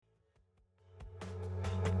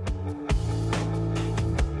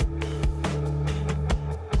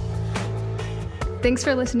Thanks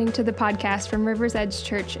for listening to the podcast from River's Edge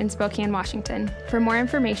Church in Spokane, Washington. For more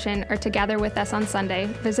information or to gather with us on Sunday,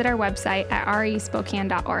 visit our website at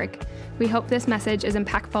respokane.org. We hope this message is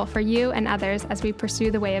impactful for you and others as we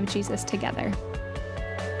pursue the way of Jesus together.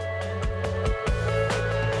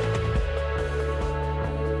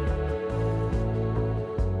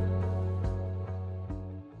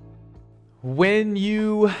 When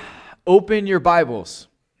you open your Bibles,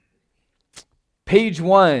 page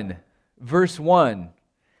 1, verse 1,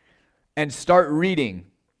 and start reading,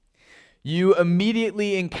 you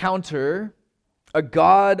immediately encounter a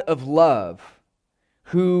God of love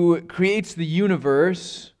who creates the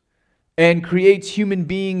universe and creates human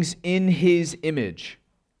beings in his image.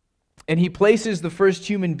 And he places the first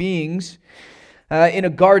human beings in a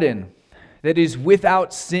garden that is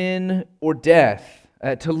without sin or death,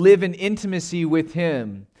 to live in intimacy with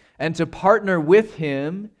him and to partner with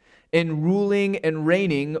him in ruling and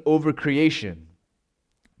reigning over creation.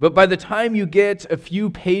 But by the time you get a few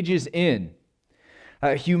pages in,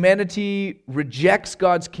 humanity rejects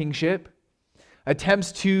God's kingship,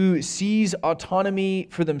 attempts to seize autonomy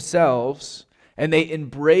for themselves, and they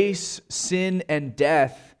embrace sin and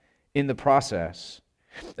death in the process.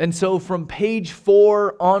 And so from page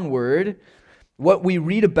 4 onward, what we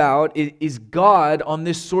read about is God on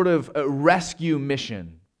this sort of rescue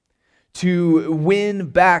mission to win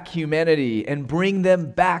back humanity and bring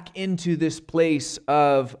them back into this place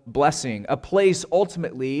of blessing, a place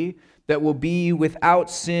ultimately that will be without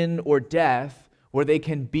sin or death, where they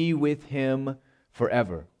can be with him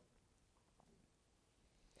forever.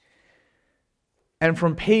 And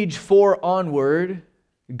from page 4 onward,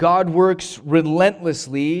 God works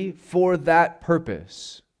relentlessly for that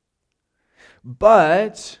purpose.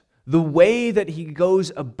 But the way that he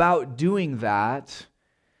goes about doing that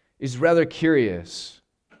is rather curious.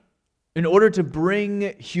 In order to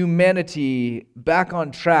bring humanity back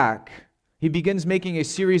on track, he begins making a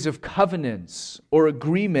series of covenants or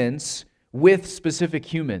agreements with specific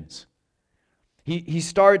humans. He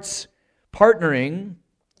starts partnering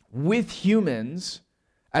with humans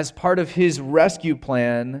as part of his rescue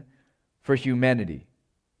plan for humanity.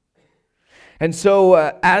 And so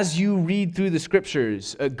as you read through the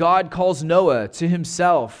scriptures, God calls Noah to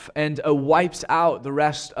himself and wipes out the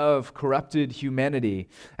rest of corrupted humanity.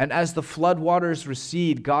 And as the flood waters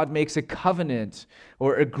recede, God makes a covenant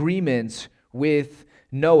or agreement with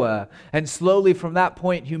Noah. And slowly from that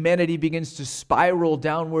point, humanity begins to spiral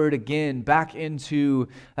downward again, back into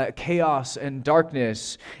chaos and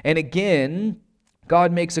darkness. And again,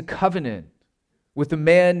 God makes a covenant with a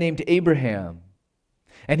man named Abraham.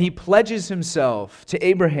 And he pledges himself to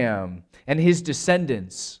Abraham and his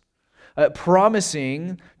descendants,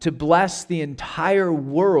 promising to bless the entire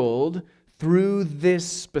world through this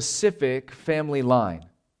specific family line.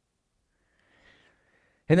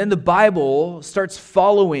 And then the Bible starts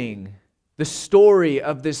following the story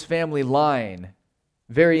of this family line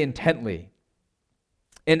very intently.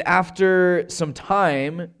 And after some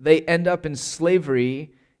time, they end up in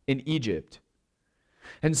slavery in Egypt.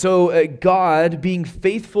 And so God, being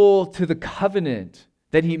faithful to the covenant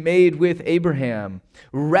that he made with Abraham,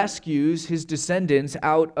 rescues his descendants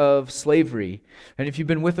out of slavery. And if you've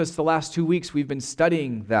been with us the last 2 weeks, we've been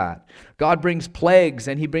studying that. God brings plagues,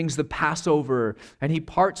 and he brings the Passover, and he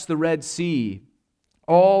parts the Red Sea,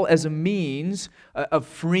 all as a means of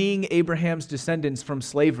freeing Abraham's descendants from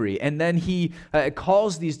slavery. And then he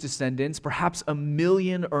calls these descendants, perhaps 1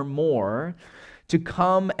 million or more, to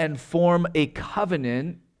come and form a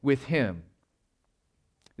covenant with him.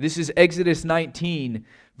 This is Exodus 19,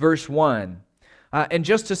 verse 1. And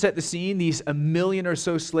just to set the scene, these 1 million or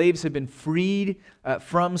so slaves have been freed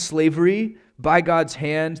from slavery by God's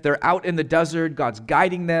hand. They're out in the desert. God's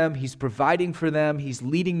guiding them. He's providing for them. He's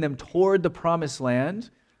leading them toward the promised land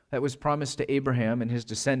that was promised to Abraham and his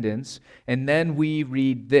descendants. And then we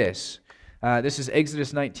read this. This is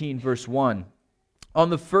Exodus 19, verse 1. On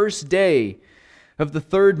the first day of the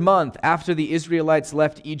 3rd month after the Israelites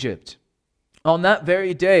left Egypt, on that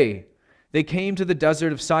very day, they came to the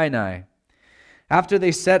desert of Sinai. After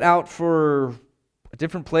they set out for a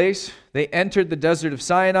different place, they entered the desert of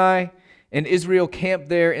Sinai, and Israel camped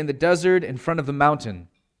there in the desert in front of the mountain.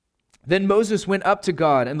 Then Moses went up to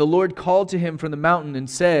God, and the Lord called to him from the mountain and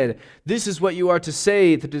said, "This is what you are to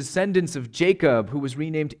say to the descendants of Jacob, who was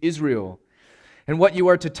renamed Israel, and what you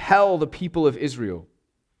are to tell the people of Israel.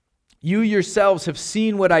 You yourselves have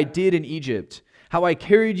seen what I did in Egypt, how I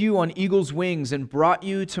carried you on eagle's wings and brought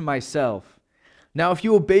you to myself. Now if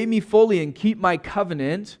you obey me fully and keep my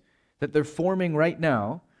covenant that they're forming right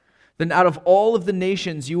now, then out of all of the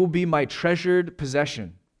nations you will be my treasured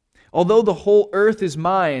possession. Although the whole earth is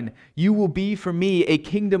mine, you will be for me a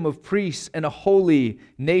kingdom of priests and a holy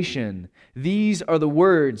nation. These are the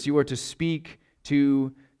words you are to speak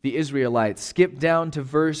to the Israelites." Skip down to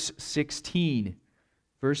verse 16.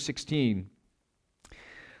 Verse 16.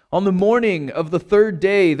 "On the morning of the third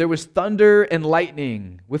day, there was thunder and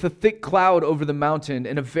lightning, with a thick cloud over the mountain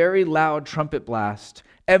and a very loud trumpet blast.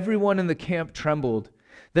 Everyone in the camp trembled.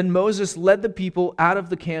 Then Moses led the people out of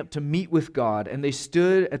the camp to meet with God, and they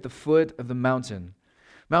stood at the foot of the mountain.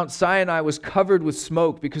 Mount Sinai was covered with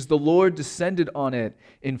smoke because the Lord descended on it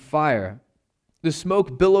in fire. The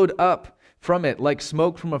smoke billowed up from it like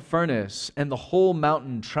smoke from a furnace, and the whole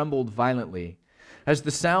mountain trembled violently. As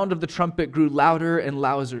the sound of the trumpet grew louder and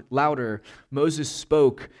louder, Moses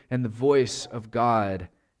spoke, and the voice of God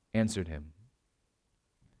answered him."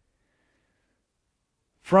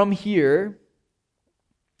 From here,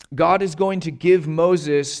 God is going to give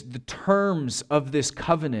Moses the terms of this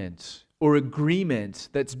covenant or agreement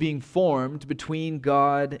that's being formed between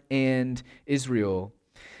God and Israel.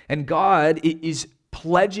 And God is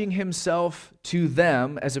pledging himself to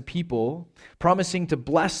them as a people, promising to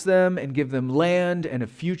bless them and give them land and a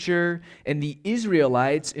future. And the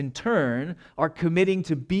Israelites, in turn, are committing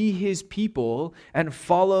to be his people and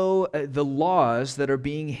follow the laws that are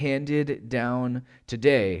being handed down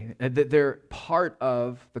today, that they're part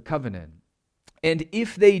of the covenant. And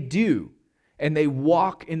if they do, and they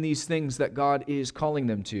walk in these things that God is calling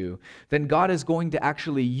them to, then God is going to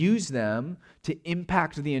actually use them to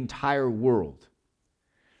impact the entire world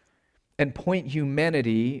and point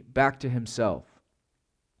humanity back to himself.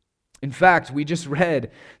 In fact, we just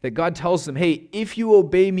read that God tells them, hey, if you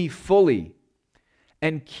obey me fully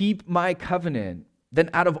and keep my covenant,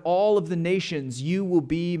 then out of all of the nations you will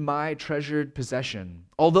be my treasured possession.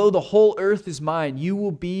 Although the whole earth is mine, you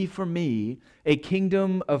will be for me a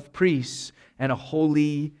kingdom of priests and a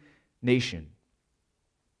holy nation.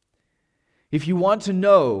 If you want to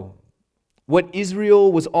know what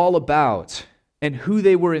Israel was all about and who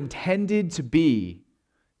they were intended to be,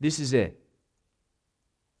 this is it.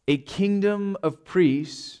 A kingdom of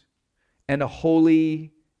priests and a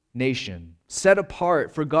holy nation, set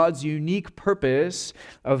apart for God's unique purpose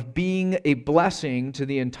of being a blessing to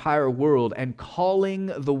the entire world and calling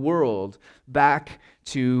the world back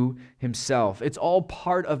to himself. It's all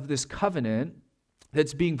part of this covenant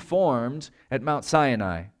that's being formed at Mount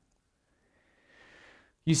Sinai.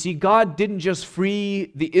 You see, God didn't just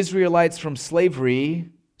free the Israelites from slavery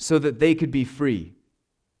so that they could be free.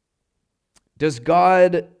 Does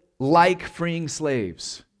God like freeing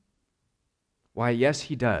slaves? Why, yes,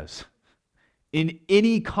 he does. In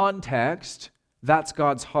any context, that's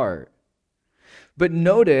God's heart. But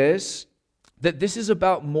notice that this is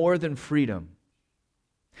about more than freedom.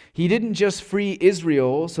 He didn't just free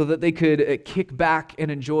Israel so that they could kick back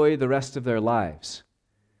and enjoy the rest of their lives,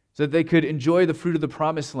 so that they could enjoy the fruit of the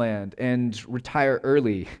promised land and retire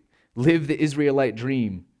early, live the Israelite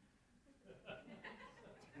dream.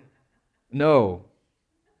 No.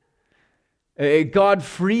 God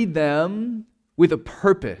freed them with a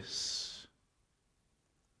purpose.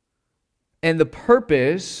 And the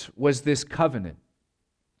purpose was this covenant.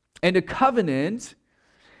 And a covenant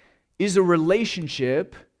is a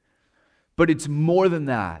relationship, but it's more than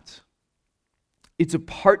that. It's a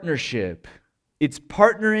partnership. It's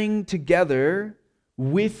partnering together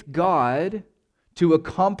with God to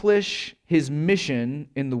accomplish his mission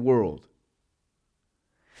in the world.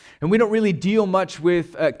 And we don't really deal much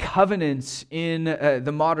with covenants in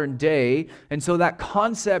the modern day, and so that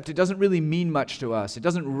concept, it doesn't really mean much to us. It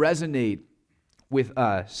doesn't resonate with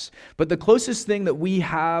us. But the closest thing that we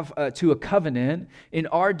have to a covenant in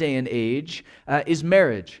our day and age is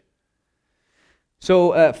marriage.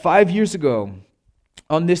 So 5 years ago,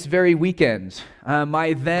 on this very weekend,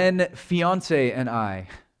 my then fiance and I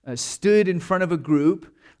stood in front of a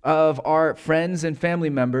group of our friends and family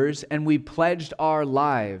members, and we pledged our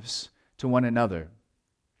lives to one another.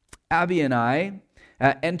 Abby and I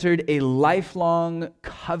entered a lifelong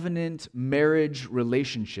covenant marriage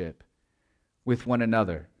relationship with one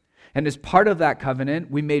another. And as part of that covenant,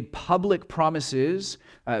 we made public promises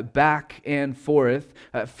back and forth,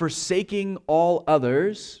 forsaking all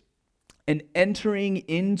others and entering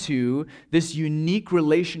into this unique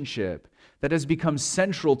relationship that has become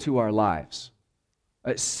central to our lives,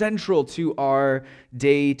 central to our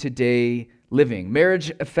day-to-day living.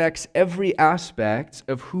 Marriage affects every aspect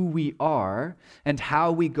of who we are and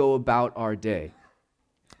how we go about our day.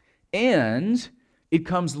 And it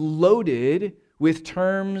comes loaded with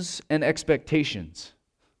terms and expectations.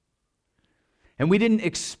 And we didn't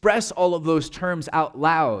express all of those terms out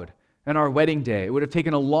loud on our wedding day. It would have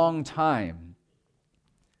taken a long time.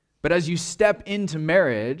 But as you step into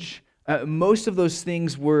marriage, most of those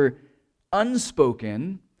things were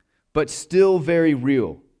unspoken, but still very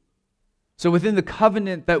real. So within the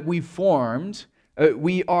covenant that we've formed,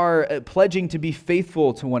 we are pledging to be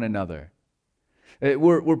faithful to one another.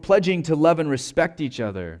 We're pledging to love and respect each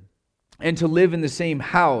other, and to live in the same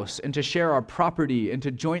house, and to share our property, and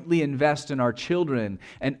to jointly invest in our children,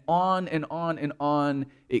 and on and on and on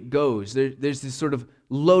it goes. There's this sort of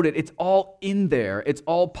loaded, it's all in there. It's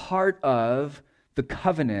all part of the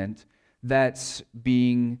covenant that's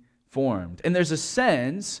being formed. And there's a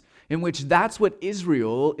sense in which that's what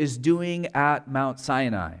Israel is doing at Mount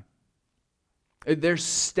Sinai. They're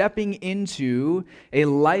stepping into a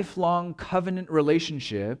lifelong covenant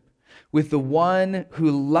relationship with the one who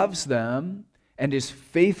loves them and is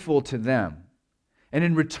faithful to them. And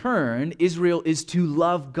in return, Israel is to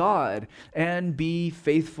love God and be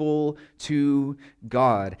faithful to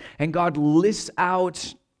God. And God lists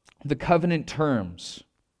out the covenant terms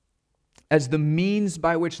as the means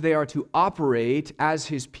by which they are to operate as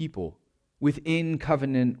his people within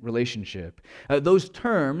covenant relationship. Those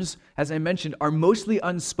terms, as I mentioned, are mostly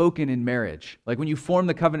unspoken in marriage. Like when you form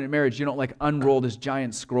the covenant marriage, you don't like unroll this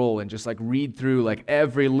giant scroll and just like read through like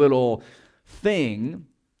every little thing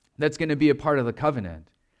that's going to be a part of the covenant.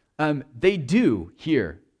 They do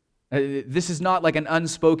here. This is not like an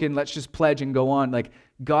unspoken, let's just pledge and go on. Like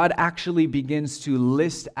God actually begins to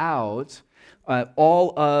list out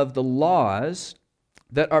all of the laws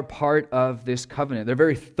that are part of this covenant. They're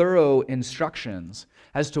very thorough instructions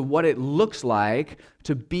as to what it looks like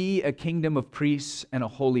to be a kingdom of priests and a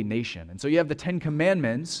holy nation. And so you have the 10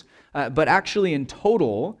 Commandments, but actually in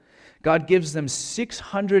total, God gives them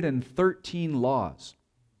 613 laws,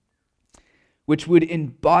 which would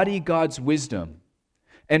embody God's wisdom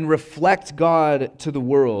and reflect God to the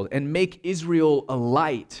world and make Israel a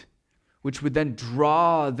light, which would then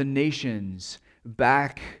draw the nations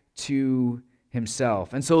back to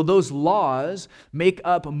himself. And so those laws make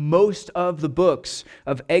up most of the books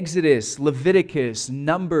of Exodus, Leviticus,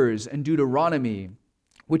 Numbers, and Deuteronomy,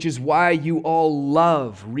 which is why you all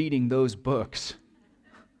love reading those books.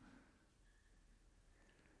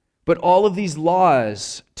 But all of these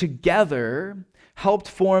laws together helped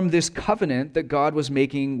form this covenant that God was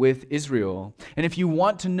making with Israel. And if you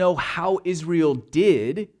want to know how Israel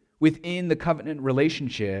did within the covenant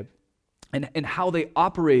relationship and how they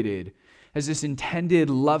operated as this intended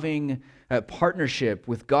loving partnership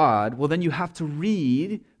with God, well, then you have to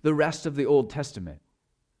read the rest of the Old Testament.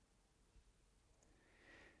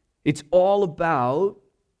 It's all about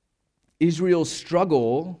Israel's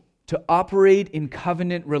struggle to operate in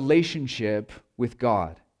covenant relationship with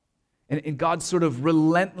God and God's sort of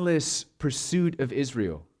relentless pursuit of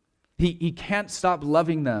Israel. He can't stop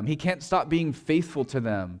loving them. He can't stop being faithful to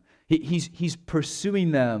them. He's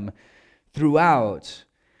pursuing them throughout.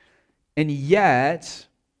 And yet,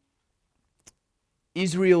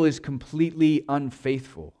 Israel is completely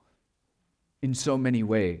unfaithful in so many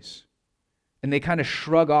ways. And they kind of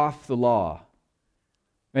shrug off the law.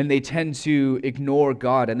 And they tend to ignore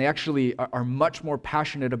God. And they actually are much more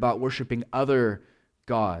passionate about worshiping other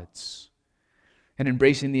gods and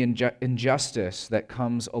embracing the injustice that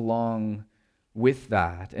comes along with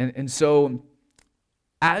that. And so,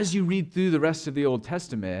 as you read through the rest of the Old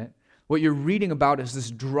Testament, what you're reading about is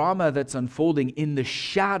this drama that's unfolding in the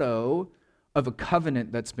shadow of a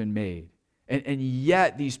covenant that's been made. And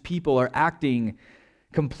yet these people are acting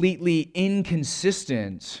completely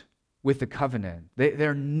inconsistent with the covenant.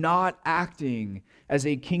 They're not acting as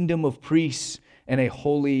a kingdom of priests and a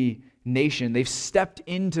holy nation. They've stepped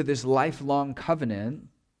into this lifelong covenant,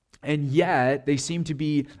 and yet they seem to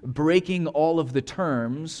be breaking all of the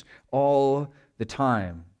terms all the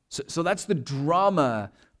time. So that's the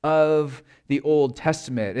drama of the Old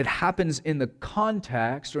Testament. It happens in the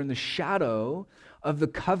context or in the shadow of the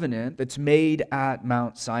covenant that's made at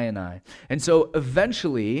Mount Sinai. And so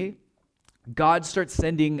eventually, God starts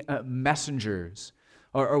sending messengers,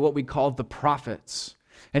 or what we call the prophets.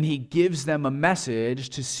 And he gives them a message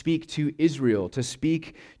to speak to Israel, to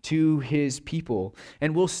speak to his people.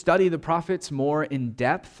 And we'll study the prophets more in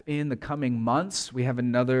depth in the coming months. We have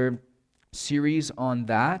another series on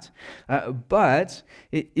that, but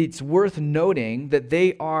it's worth noting that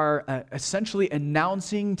they are essentially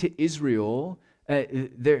announcing to Israel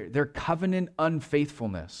their covenant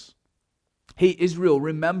unfaithfulness. Hey, Israel,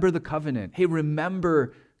 remember the covenant. Hey,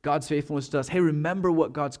 remember God's faithfulness to us. Hey, remember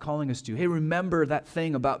what God's calling us to. Hey, remember that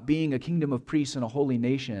thing about being a kingdom of priests and a holy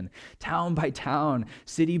nation. Town by town,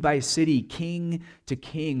 city by city, king to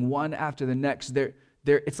king, one after the next.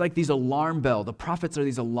 It's like these alarm bells. The prophets are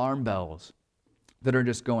these alarm bells that are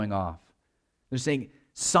just going off. They're saying,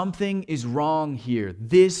 something is wrong here.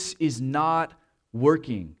 This is not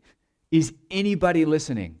working. Is anybody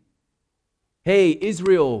listening? Hey,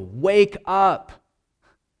 Israel, wake up.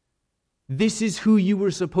 This is who you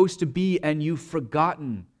were supposed to be, and you've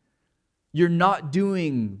forgotten. You're not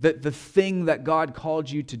doing the thing that God called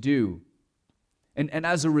you to do. And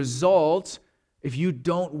as a result, if you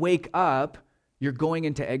don't wake up, you're going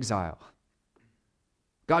into exile.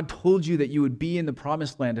 God told you that you would be in the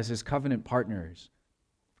promised land as his covenant partners.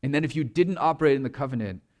 And then if you didn't operate in the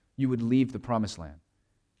covenant, you would leave the promised land.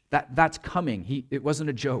 That's coming. It wasn't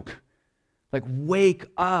a joke. Like, wake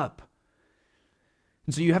up.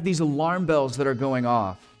 And so you have these alarm bells that are going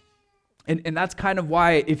off. And that's kind of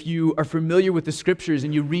why, if you are familiar with the scriptures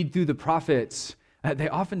and you read through the prophets, they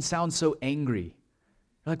often sound so angry.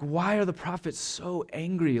 You're like, why are the prophets so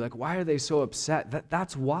angry? Like, why are they so upset?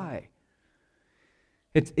 That's why.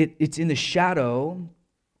 It's in the shadow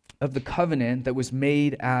of the covenant that was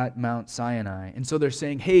made at Mount Sinai. And so they're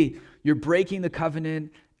saying, hey, you're breaking the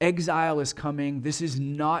covenant. Exile is coming. This is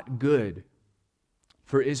not good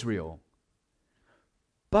for Israel.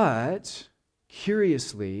 But,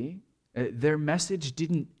 curiously, their message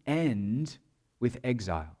didn't end with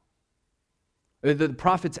exile. The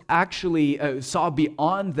prophets actually saw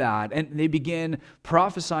beyond that, and they began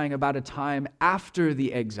prophesying about a time after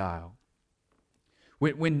the exile,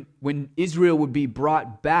 when Israel would be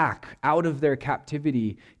brought back out of their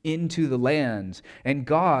captivity into the land, and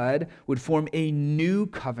God would form a new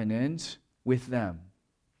covenant with them.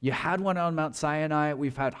 You had one on Mount Sinai.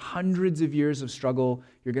 We've had hundreds of years of struggle.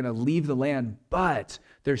 You're going to leave the land, but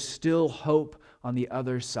there's still hope on the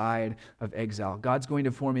other side of exile. God's going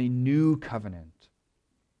to form a new covenant.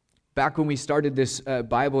 Back when we started this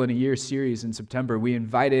Bible in a Year series in September, we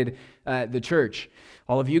invited the church,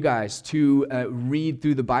 all of you guys, to read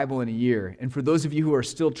through the Bible in a year. And for those of you who are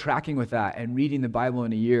still tracking with that and reading the Bible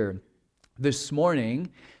in a year, this morning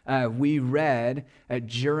we read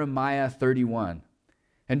Jeremiah 31.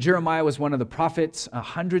 And Jeremiah was one of the prophets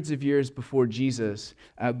hundreds of years before Jesus.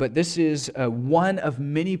 But this is one of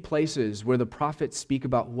many places where the prophets speak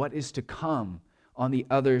about what is to come on the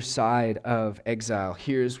other side of exile.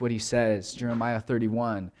 Here's what he says, Jeremiah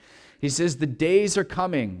 31. He says, "The days are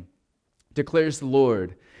coming, declares the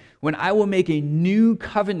Lord, when I will make a new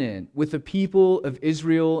covenant with the people of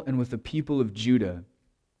Israel and with the people of Judah.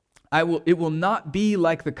 It will not be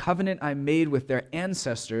like the covenant I made with their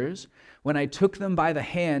ancestors when I took them by the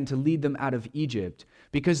hand to lead them out of Egypt,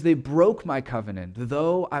 because they broke my covenant,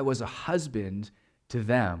 though I was a husband to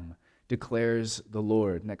them, declares the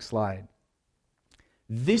Lord." Next slide.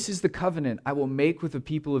 "This is the covenant I will make with the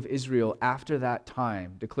people of Israel after that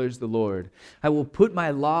time, declares the Lord. I will put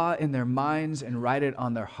my law in their minds and write it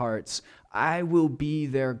on their hearts. I will be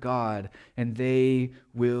their God, and they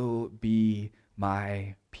will be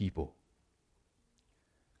my people."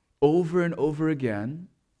 Over and over again,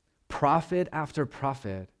 prophet after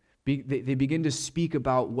prophet, they begin to speak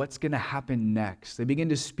about what's going to happen next. They begin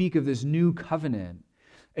to speak of this new covenant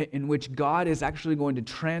in which God is actually going to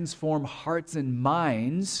transform hearts and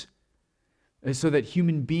minds so that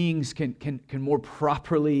human beings can more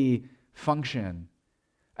properly function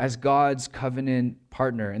as God's covenant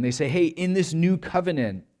partner. And they say, hey, in this new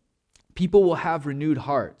covenant, people will have renewed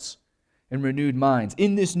hearts and renewed minds.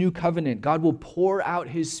 In this new covenant, God will pour out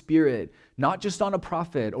his Spirit, not just on a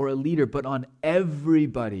prophet or a leader, but on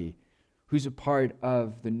everybody who's a part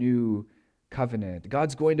of the new covenant.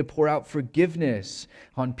 God's going to pour out forgiveness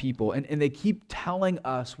on people. And they keep telling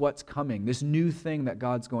us what's coming, this new thing that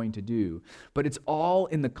God's going to do. But it's all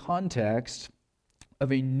in the context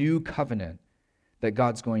of a new covenant that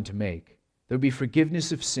God's going to make. There'll be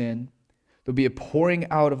forgiveness of sin. There'll be a pouring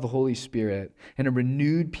out of the Holy Spirit and a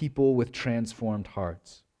renewed people with transformed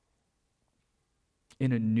hearts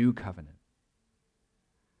in a new covenant.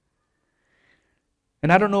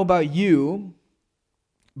 And I don't know about you,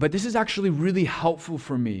 but this is actually really helpful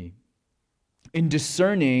for me in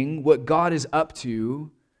discerning what God is up to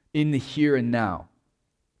in the here and now.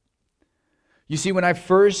 You see, when I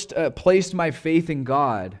first placed my faith in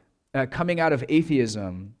God, coming out of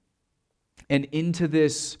atheism and into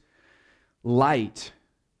this light,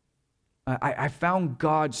 I found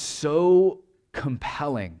God so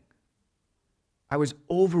compelling. I was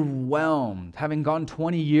overwhelmed, having gone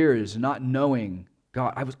 20 years not knowing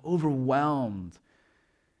God. I was overwhelmed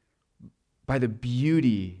by the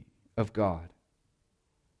beauty of God.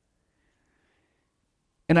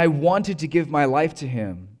 And I wanted to give my life to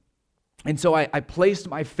him. And so I placed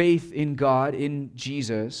my faith in God, in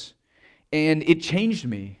Jesus, and it changed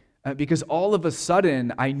me because all of a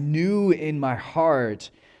sudden I knew in my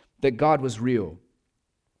heart that God was real.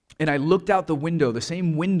 And I looked out the window, the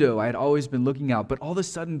same window I had always been looking out, but all of a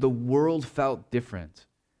sudden the world felt different.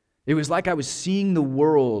 It was like I was seeing the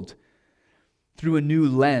world through a new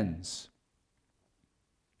lens.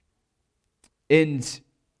 And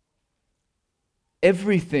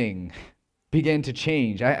everything began to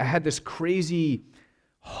change. I had this crazy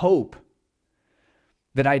hope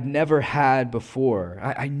that I'd never had before.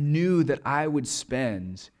 I knew that I would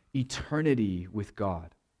spend eternity with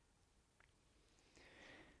God.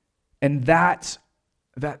 And that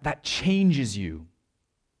changes you.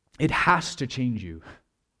 It has to change you.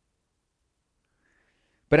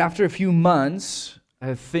 But after a few months,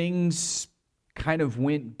 things kind of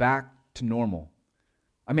went back to normal.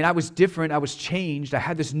 I mean, I was different. I was changed. I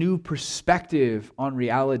had this new perspective on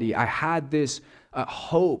reality. I had this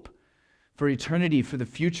hope for eternity, for the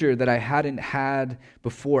future that I hadn't had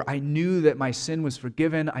before. I knew that my sin was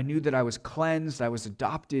forgiven. I knew that I was cleansed. I was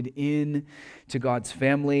adopted in to God's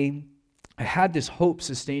family. I had this hope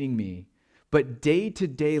sustaining me. But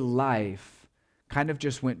day-to-day life kind of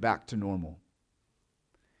just went back to normal.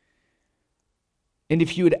 And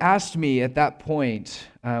if you had asked me at that point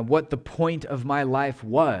what the point of my life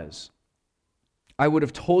was, I would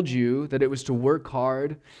have told you that it was to work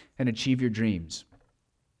hard and achieve your dreams.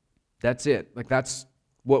 That's it. That's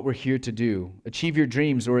what we're here to do. Achieve your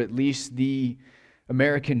dreams, or at least the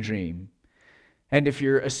American dream. And if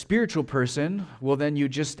you're a spiritual person, well, then you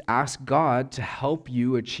just ask God to help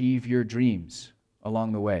you achieve your dreams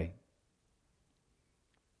along the way.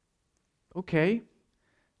 Okay.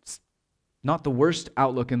 It's not the worst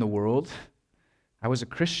outlook in the world. I was a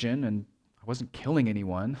Christian and I wasn't killing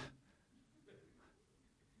anyone.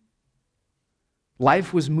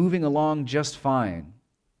 Life was moving along just fine.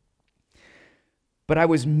 But I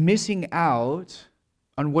was missing out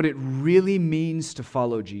on what it really means to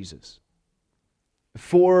follow Jesus.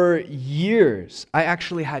 For years, I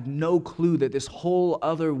actually had no clue that this whole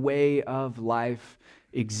other way of life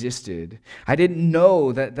existed. I didn't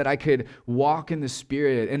know that I could walk in the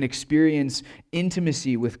Spirit and experience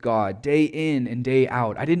intimacy with God day in and day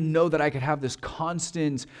out. I didn't know that I could have this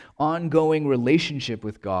constant, ongoing relationship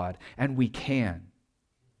with God, and we can.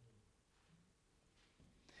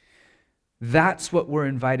 That's what we're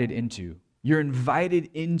invited into. You're invited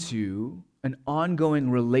into an ongoing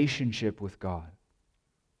relationship with God.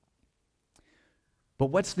 But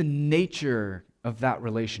what's the nature of that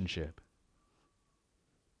relationship?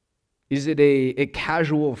 Is it a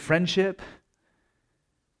casual friendship?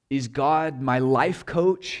 Is God my life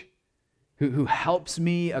coach who helps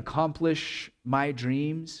me accomplish my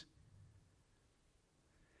dreams?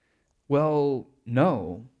 Well,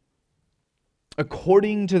 no.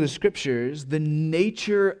 According to the Scriptures, the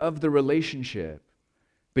nature of the relationship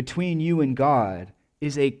between you and God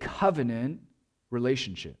is a covenant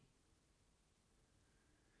relationship.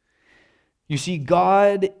 You see,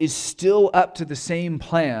 God is still up to the same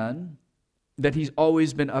plan that He's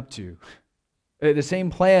always been up to. The same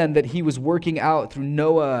plan that He was working out through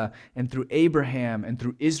Noah and through Abraham and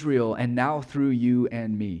through Israel and now through you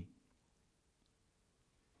and me.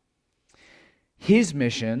 His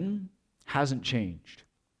mission hasn't changed.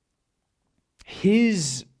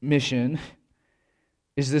 His mission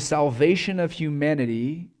is the salvation of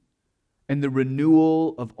humanity and the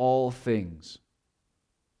renewal of all things.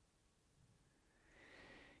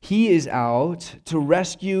 He is out to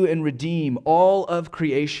rescue and redeem all of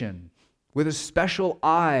creation with a special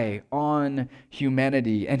eye on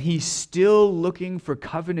humanity, and He's still looking for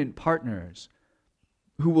covenant partners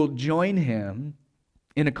who will join Him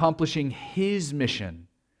in accomplishing His mission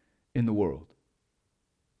in the world.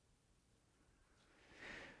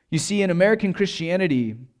 You see, in American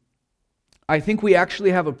Christianity, I think we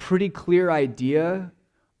actually have a pretty clear idea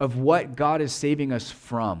of what God is saving us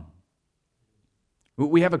from.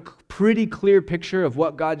 We have a pretty clear picture of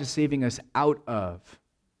what God is saving us out of.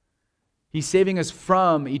 He's saving us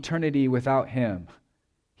from eternity without Him.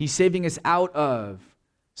 He's saving us out of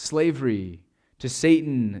slavery to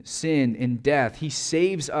Satan, sin, and death. He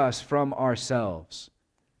saves us from ourselves.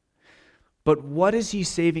 But what is He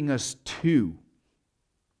saving us to?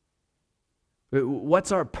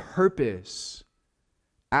 What's our purpose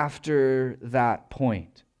after that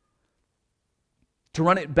point? To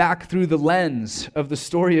run it back through the lens of the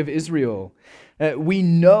story of Israel, we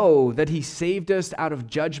know that He saved us out of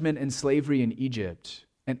judgment and slavery in Egypt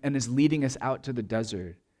and is leading us out to the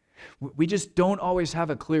desert. We just don't always have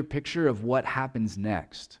a clear picture of what happens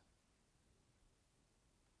next.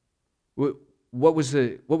 What was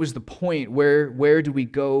the point? Where do we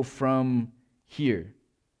go from here?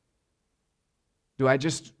 Do I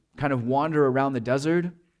just kind of wander around the desert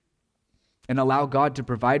and allow God to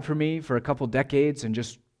provide for me for a couple decades and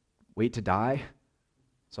just wait to die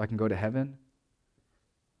so I can go to heaven?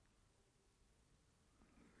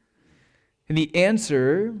 And the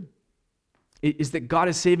answer is that God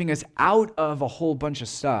is saving us out of a whole bunch of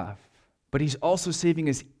stuff, but he's also saving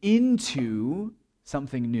us into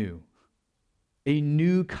something new, a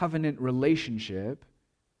new covenant relationship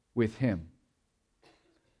with him.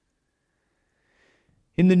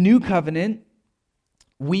 In the new covenant,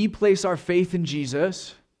 we place our faith in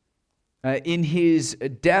Jesus, in his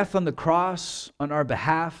death on the cross on our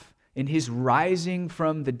behalf, in his rising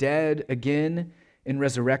from the dead again in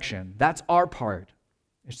resurrection. That's our part.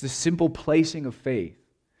 It's the simple placing of faith.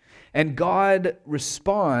 And God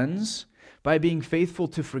responds by being faithful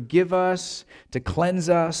to forgive us, to cleanse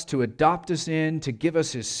us, to adopt us in, to give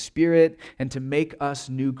us his Spirit, and to make us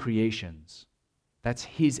new creations. That's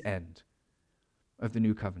his end of the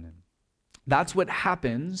new covenant. That's what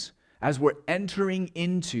happens as we're entering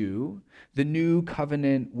into the new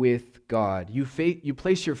covenant with God. You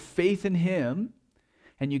place your faith in him,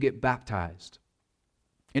 and you get baptized.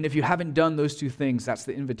 And if you haven't done those two things, that's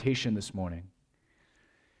the invitation this morning.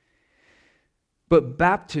 But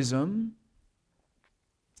baptism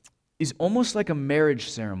is almost like a marriage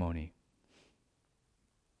ceremony.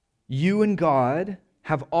 You and God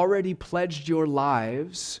have already pledged your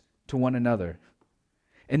lives to one another.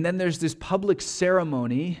 And then there's this public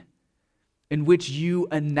ceremony in which you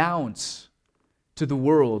announce to the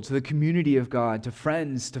world, to the community of God, to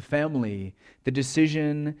friends, to family, the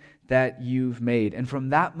decision that you've made. And from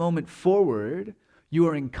that moment forward, you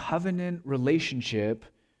are in covenant relationship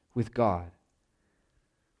with God.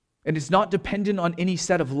 And it's not dependent on any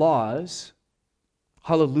set of laws.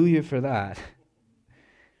 Hallelujah for that.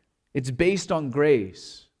 It's based on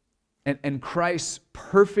grace and Christ's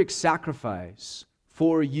perfect sacrifice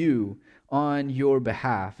for you on your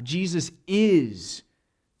behalf. Jesus is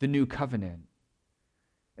the new covenant.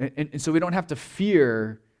 And so we don't have to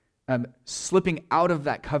fear slipping out of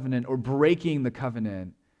that covenant or breaking the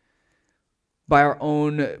covenant by our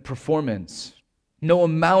own performance. No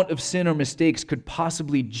amount of sin or mistakes could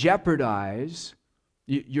possibly jeopardize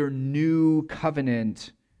your new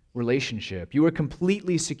covenant relationship. You are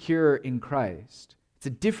completely secure in Christ. It's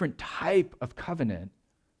a different type of covenant,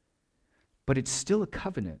 but it's still a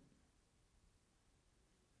covenant.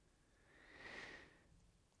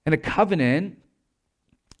 And a covenant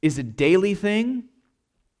is a daily thing,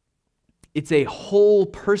 it's a whole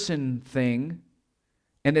person thing,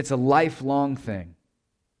 and it's a lifelong thing.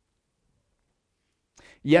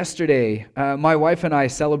 Yesterday, my wife and I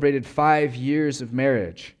celebrated 5 years of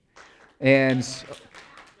marriage. And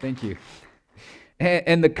thank you.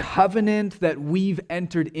 And the covenant that we've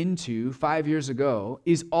entered into 5 years ago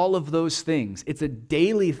is all of those things. It's a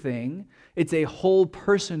daily thing, it's a whole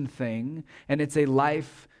person thing, and it's a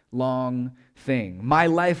lifelong thing. My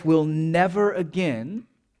life will never again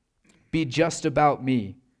be just about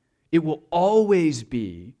me. It will always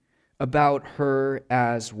be about her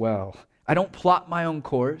as well. I don't plot my own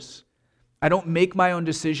course. I don't make my own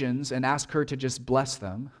decisions and ask her to just bless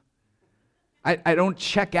them. I don't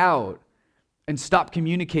check out and stop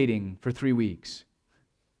communicating for 3 weeks.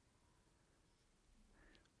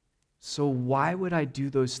 So why would I do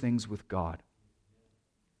those things with God?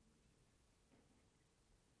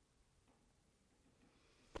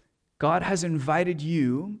 God has invited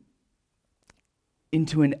you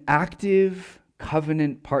into an active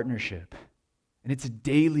covenant partnership. And it's a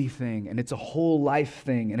daily thing, and it's a whole life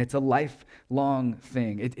thing, and it's a lifelong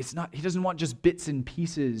thing. It's not. He doesn't want just bits and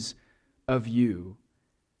pieces of you.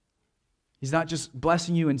 He's not just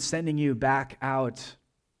blessing you and sending you back out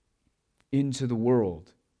into the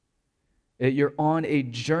world. You're on a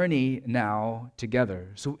journey now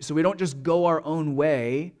together. So we don't just go our own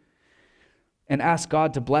way and ask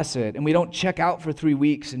God to bless it, and we don't check out for 3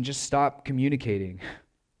 weeks and just stop communicating.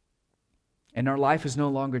 And our life is no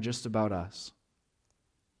longer just about us.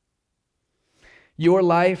 Your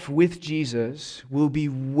life with Jesus will be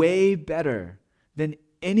way better than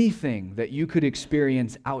anything that you could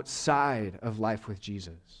experience outside of life with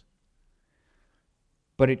Jesus.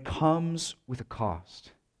 But it comes with a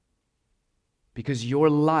cost, because your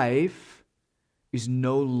life is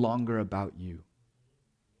no longer about you.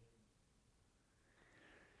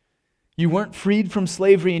 You weren't freed from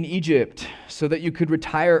slavery in Egypt so that you could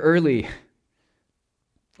retire early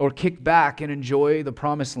or kick back and enjoy the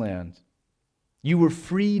promised land. You were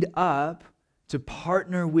freed up to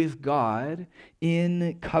partner with God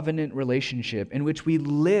in covenant relationship in which we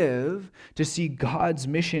live to see God's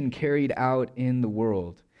mission carried out in the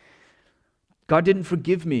world. God didn't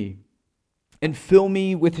forgive me and fill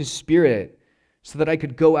me with his Spirit so that I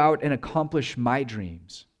could go out and accomplish my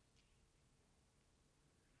dreams.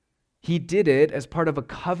 He did it as part of a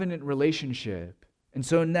covenant relationship. And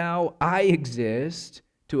so now I exist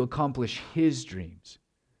to accomplish his dreams.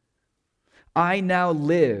 I now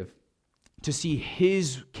live to see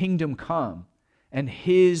his kingdom come and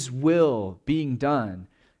his will being done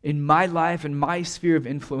in my life and my sphere of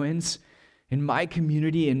influence, in my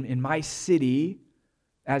community, in my city,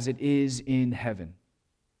 as it is in heaven.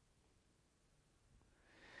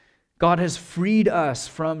 God has freed us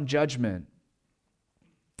from judgment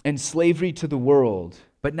and slavery to the world.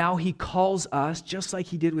 But now he calls us, just like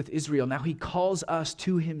he did with Israel, now he calls us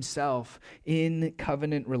to himself in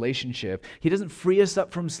covenant relationship. He doesn't free us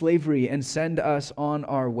up from slavery and send us on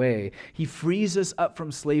our way. He frees us up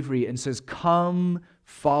from slavery and says, "Come,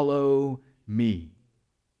 follow me."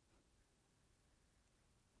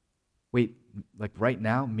 Wait, like right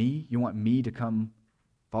now, me? You want me to come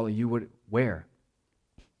follow you? Where?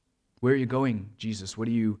 Where are you going, Jesus? What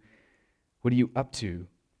are you up to?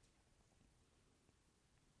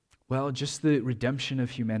 Well, just the redemption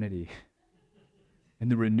of humanity and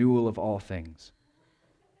the renewal of all things.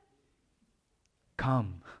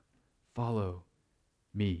 Come, follow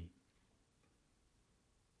me.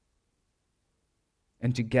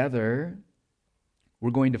 And together, we're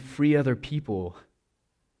going to free other people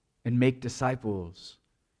and make disciples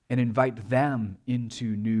and invite them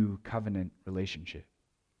into new covenant relationship.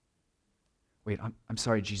 Wait, I'm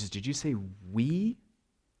sorry, Jesus, did you say we?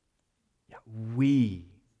 Yeah, we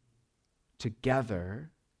together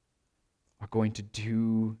are going to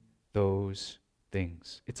do those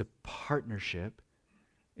things. It's a partnership.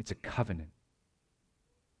 It's a covenant.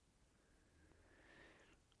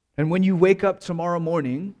 And when you wake up tomorrow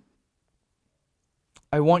morning,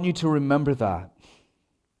 I want you to remember that.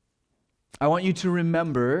 I want you to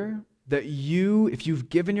remember that you, if you've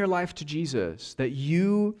given your life to Jesus, that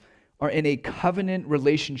you are in a covenant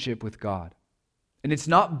relationship with God. And it's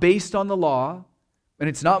not based on the law, and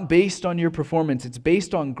it's not based on your performance. It's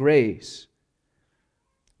based on grace.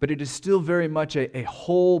 But it is still very much a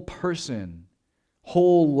whole person,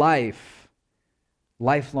 whole life,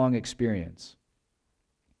 lifelong experience.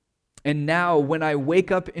 And now when I wake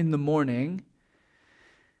up in the morning,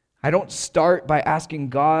 I don't start by asking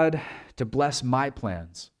God to bless my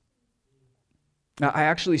plans. Now, I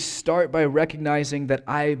actually start by recognizing that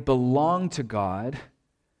I belong to God,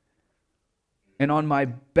 and on my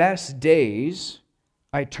best days,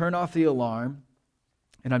 I turn off the alarm,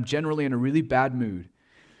 and I'm generally in a really bad mood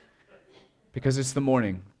because it's the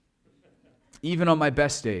morning. Even on my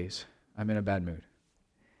best days, I'm in a bad mood.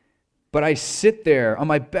 But I sit there. On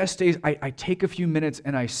my best days, I take a few minutes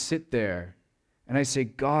and I sit there, and I say,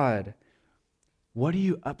 God, what are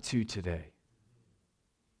you up to today?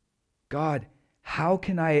 God, how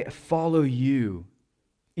can I follow you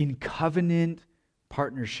in covenant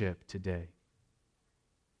partnership today?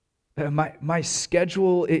 My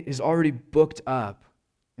schedule is already booked up.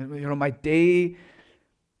 And, my day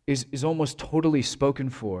is almost totally spoken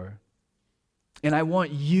for. And I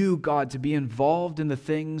want you, God, to be involved in the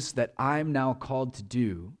things that I'm now called to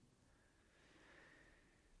do.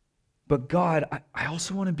 But God, I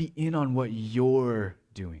also want to be in on what you're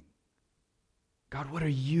doing. God, what are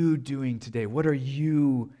you doing today? What are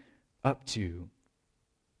you up to?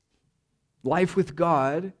 Life with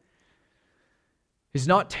God is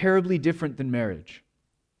not terribly different than marriage.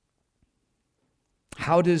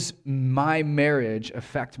 How does my marriage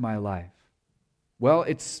affect my life? Well,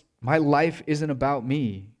 my life isn't about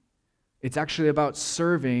me. It's actually about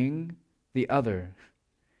serving the other.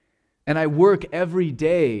 And I work every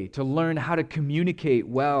day to learn how to communicate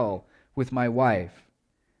well with my wife.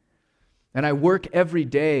 And I work every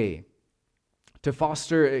day to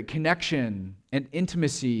foster a connection and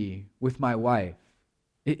intimacy with my wife.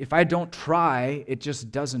 If I don't try, it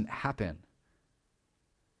just doesn't happen.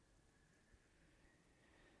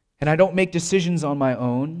 And I don't make decisions on my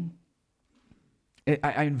own.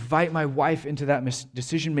 I invite my wife into that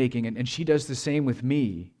decision-making, and she does the same with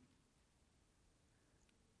me.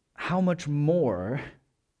 How much more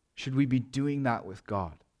should we be doing that with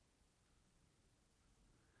God?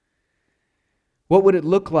 What would it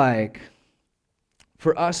look like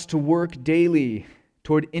for us to work daily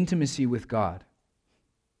toward intimacy with God?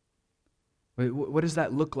 What does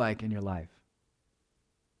that look like in your life?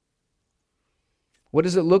 What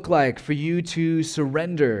does it look like for you to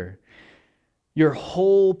surrender your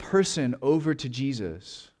whole person over to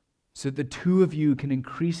Jesus so that the two of you can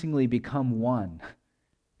increasingly become one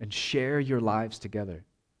and share your lives together?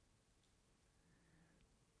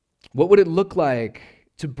 What would it look like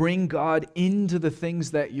to bring God into the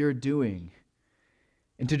things that you're doing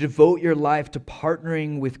and to devote your life to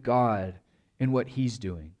partnering with God in what He's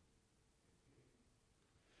doing?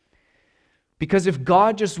 Because if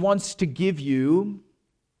God just wants to give you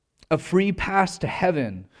a free pass to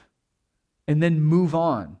heaven and then move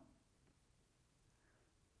on,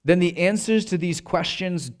 then the answers to these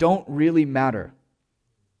questions don't really matter.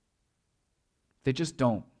 They just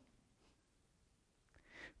don't.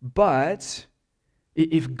 But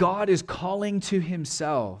if God is calling to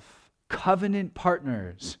himself covenant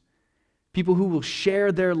partners, people who will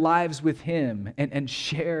share their lives with him and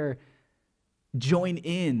join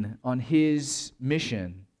in on his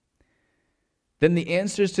mission, then the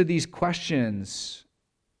answers to these questions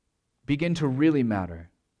begin to really matter.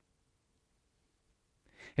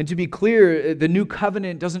 And to be clear, the new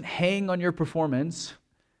covenant doesn't hang on your performance.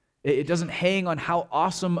 It doesn't hang on how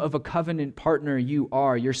awesome of a covenant partner you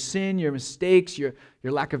are. Your sin, your mistakes, your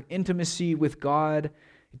lack of intimacy with God,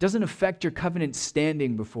 it doesn't affect your covenant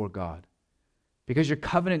standing before God. Because your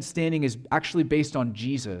covenant standing is actually based on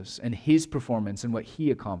Jesus and his performance and what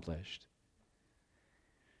he accomplished.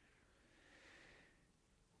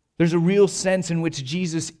 There's a real sense in which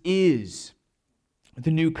Jesus is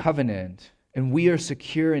the new covenant, and we are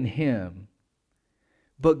secure in him.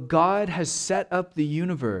 But God has set up the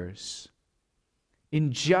universe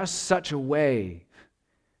in just such a way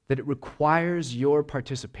that it requires your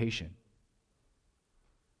participation.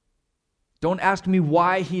 Don't ask me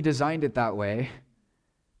why he designed it that way.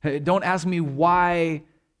 Don't ask me why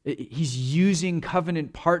he's using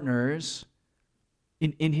covenant partners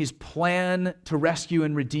in his plan to rescue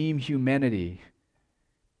and redeem humanity.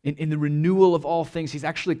 In the renewal of all things, he's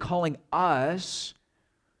actually calling us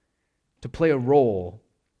to play a role.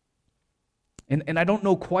 And I don't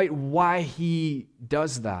know quite why he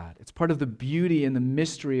does that. It's part of the beauty and the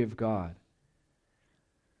mystery of God.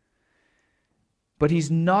 But he's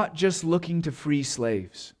not just looking to free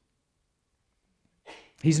slaves.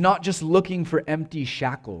 He's not just looking for empty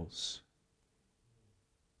shackles.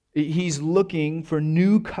 He's looking for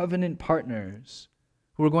new covenant partners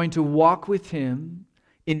who are going to walk with him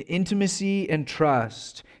in intimacy and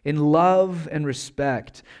trust, in love and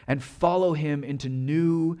respect, and follow him into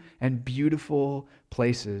new and beautiful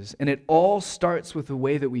places. And it all starts with the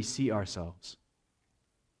way that we see ourselves.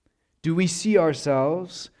 Do we see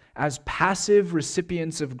ourselves as passive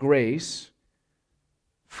recipients of grace,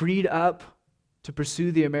 freed up to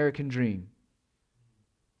pursue the American dream?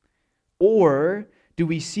 Or do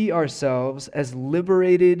we see ourselves as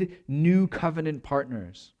liberated new covenant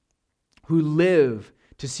partners who live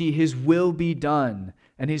to see his will be done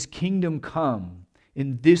and his kingdom come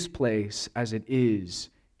in this place as it is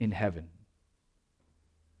in heaven?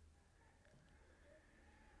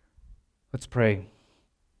 Let's pray.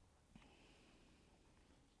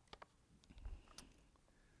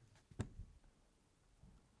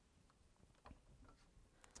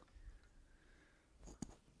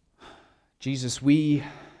 Jesus, we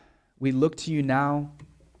look to you now,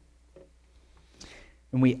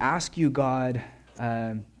 and we ask you, God,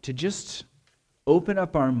 to just open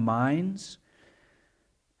up our minds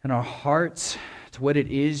and our hearts to what it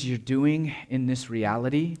is you're doing in this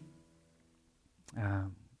reality.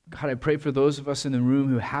 God, I pray for those of us in the room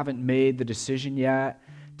who haven't made the decision yet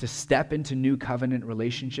to step into new covenant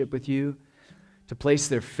relationship with you, to place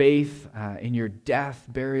their faith in your death,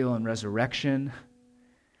 burial, and resurrection,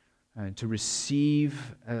 to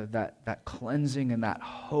receive that cleansing and that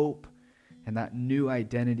hope and that new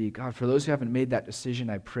identity. God, for those who haven't made that decision,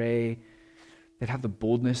 I pray they'd have the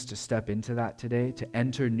boldness to step into that today, to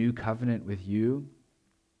enter new covenant with you.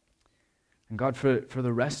 And God, for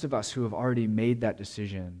the rest of us who have already made that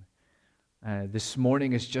decision, this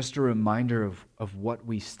morning is just a reminder of what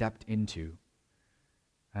we stepped into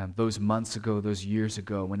those months ago, those years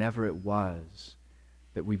ago, whenever it was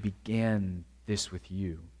that we began this with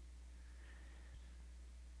you.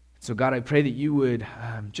 So God, I pray that you would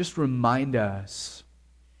just remind us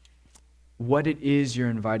what it is you're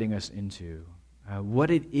inviting us into,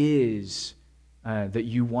 what it is that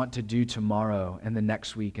you want to do tomorrow and the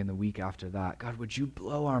next week and the week after that. God, would you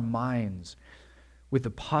blow our minds with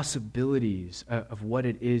the possibilities of what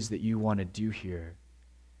it is that you want to do here?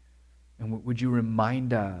 And would you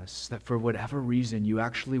remind us that for whatever reason, you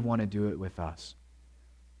actually want to do it with us?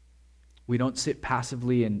 We don't sit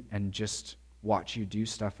passively and just watch you do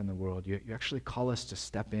stuff in the world. You actually call us to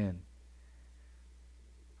step in.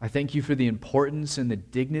 I thank you for the importance and the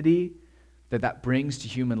dignity that brings to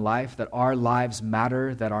human life, that our lives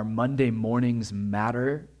matter, that our Monday mornings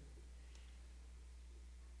matter,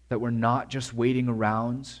 that we're not just waiting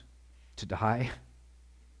around to die.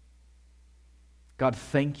 God,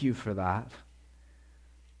 thank you for that.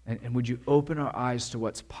 And would you open our eyes to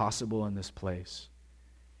what's possible in this place?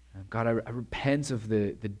 God, I repent of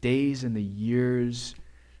the days and the years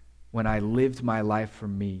when I lived my life for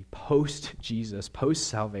me, post-Jesus,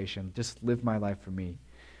 post-salvation, just lived my life for me,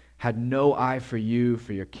 had no eye for you,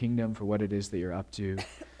 for your kingdom, for what it is that you're up to.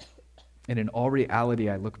 And in all reality,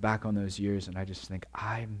 I look back on those years and I just think,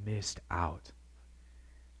 I missed out.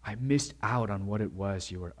 I missed out on what it was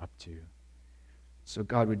you were up to. So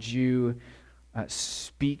God, would you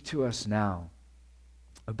speak to us now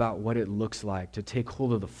about what it looks like to take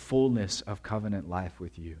hold of the fullness of covenant life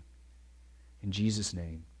with you. In Jesus'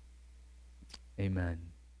 name, amen.